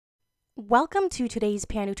Welcome to today's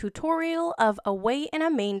piano tutorial of Away in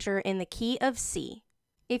a Manger in the key of C.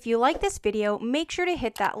 If you like this video, make sure to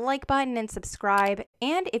hit that like button and subscribe,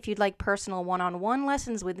 and if you'd like personal one-on-one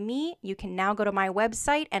lessons with me, you can now go to my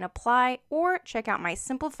website and apply, or check out my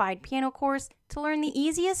simplified piano course to learn the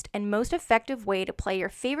easiest and most effective way to play your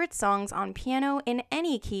favorite songs on piano in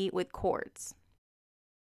any key with chords.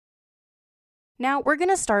 Now we're going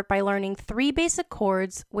to start by learning 3 basic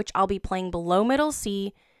chords, which I'll be playing below middle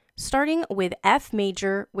C, starting with F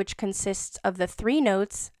major, which consists of the 3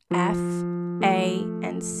 notes F, A,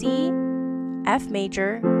 and C, F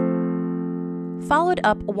major, followed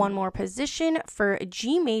up one more position for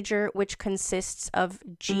G major, which consists of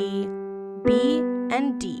G, B,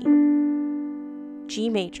 and D, G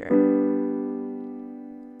major.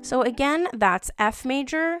 So again, that's F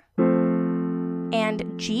major and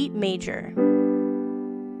G major.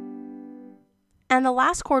 And the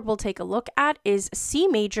last chord we'll take a look at is C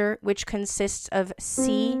major, which consists of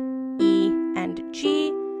C, E, and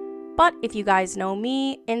G. But if you guys know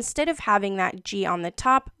me, instead of having that G on the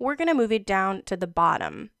top, we're going to move it down to the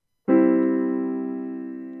bottom.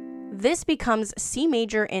 This becomes C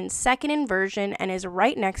major in second inversion and is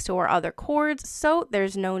right next to our other chords, so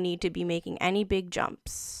there's no need to be making any big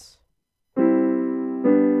jumps.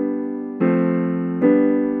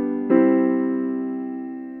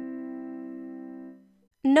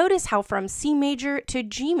 Notice how from C major to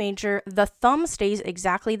G major, the thumb stays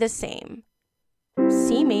exactly the same.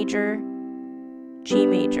 C major, G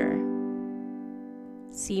major,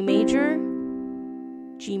 C major,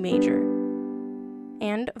 G major,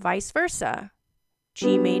 and vice versa.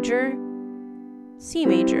 G major, C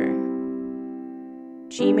major,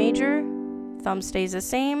 G major, thumb stays the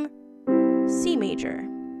same, C major.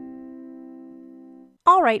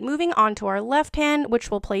 Alright, moving on to our left hand, which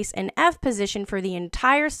will place an F position for the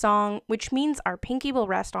entire song, which means our pinky will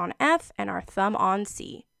rest on F and our thumb on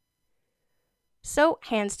C. So,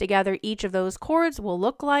 hands together, each of those chords will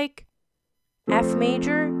look like F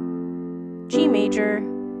major, G major,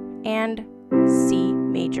 and C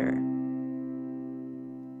major.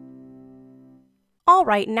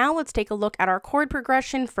 Alright, now let's take a look at our chord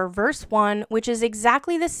progression for verse 1, which is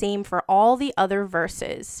exactly the same for all the other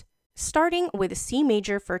verses. Starting with C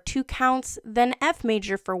major for 2 counts, then F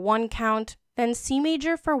major for 1 count, then C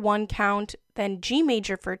major for 1 count, then G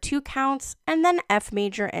major for 2 counts, and then F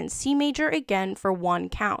major and C major again for 1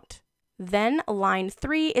 count. Then line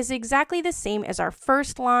 3 is exactly the same as our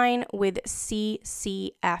first line with C,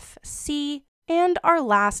 C, F, C, and our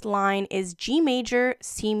last line is G major,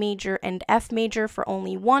 C major, and F major for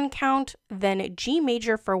only 1 count, then G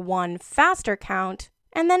major for 1 faster count,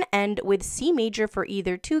 and then end with C major for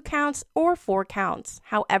either 2 counts or 4 counts,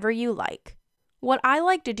 however you like. What I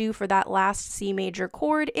like to do for that last C major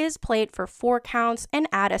chord is play it for 4 counts and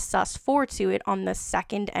add a sus4 to it on the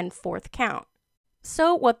 2nd and 4th count.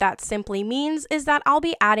 So what that simply means is that I'll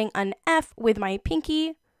be adding an F with my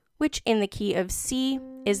pinky, which in the key of C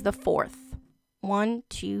is the 4th. 1,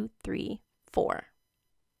 2, 3, 4.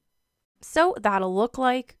 So that'll look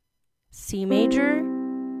like C major,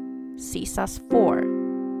 C sus4.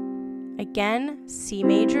 Again, C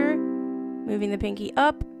major, moving the pinky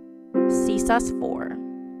up, C sus4.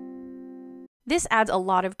 This adds a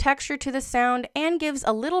lot of texture to the sound and gives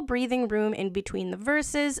a little breathing room in between the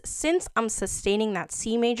verses since I'm sustaining that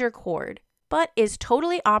C major chord, but is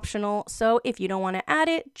totally optional, so if you don't want to add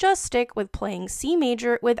it, just stick with playing C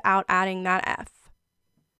major without adding that F.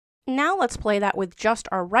 Now let's play that with just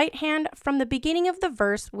our right hand from the beginning of the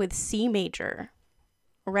verse with C major.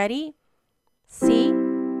 Ready? C,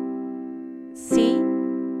 C,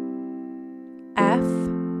 F,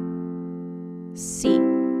 C,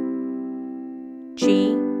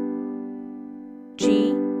 G,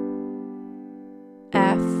 G,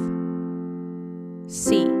 F,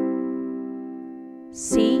 C,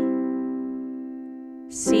 C,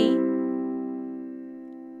 C,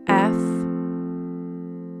 F,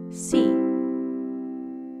 C,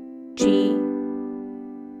 G,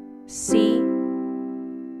 C,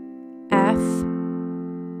 F,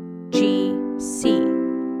 G, C.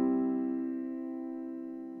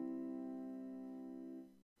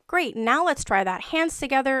 Great, now let's try that hands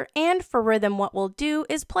together, and for rhythm what we'll do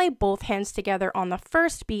is play both hands together on the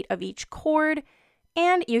first beat of each chord,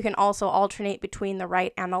 and you can also alternate between the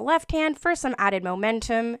right and the left hand for some added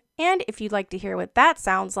momentum, and if you'd like to hear what that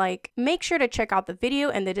sounds like, make sure to check out the video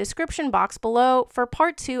in the description box below for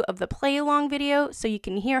part 2 of the play along video so you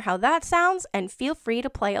can hear how that sounds and feel free to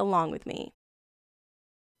play along with me.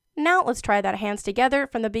 Now let's try that hands together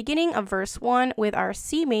from the beginning of verse 1 with our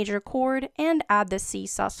C major chord and add the C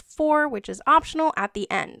sus4, which is optional, at the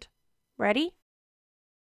end. Ready?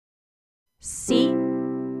 C,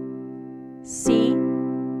 C,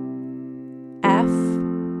 F,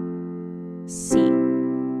 C,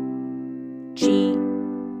 G,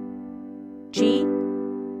 G,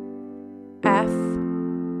 F,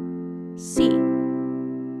 C,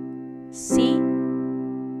 C,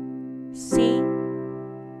 C,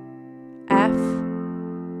 F,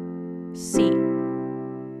 C,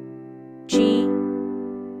 G,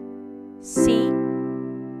 C,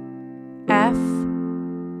 F,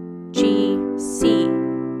 G, C,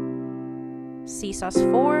 C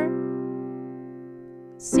sus4,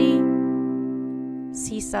 C,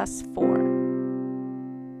 C sus4.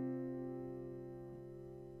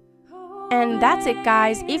 And that's it,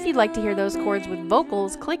 guys. If you'd like to hear those chords with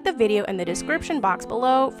vocals, click the video in the description box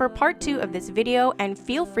below for part 2 of this video and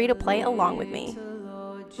feel free to play along with me.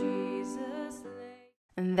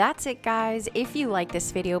 And that's it, guys. If you like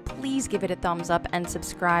this video, please give it a thumbs up and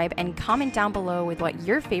subscribe, and comment down below with what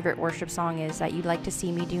your favorite worship song is that you'd like to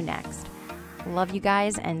see me do next. Love you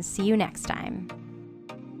guys, and see you next time.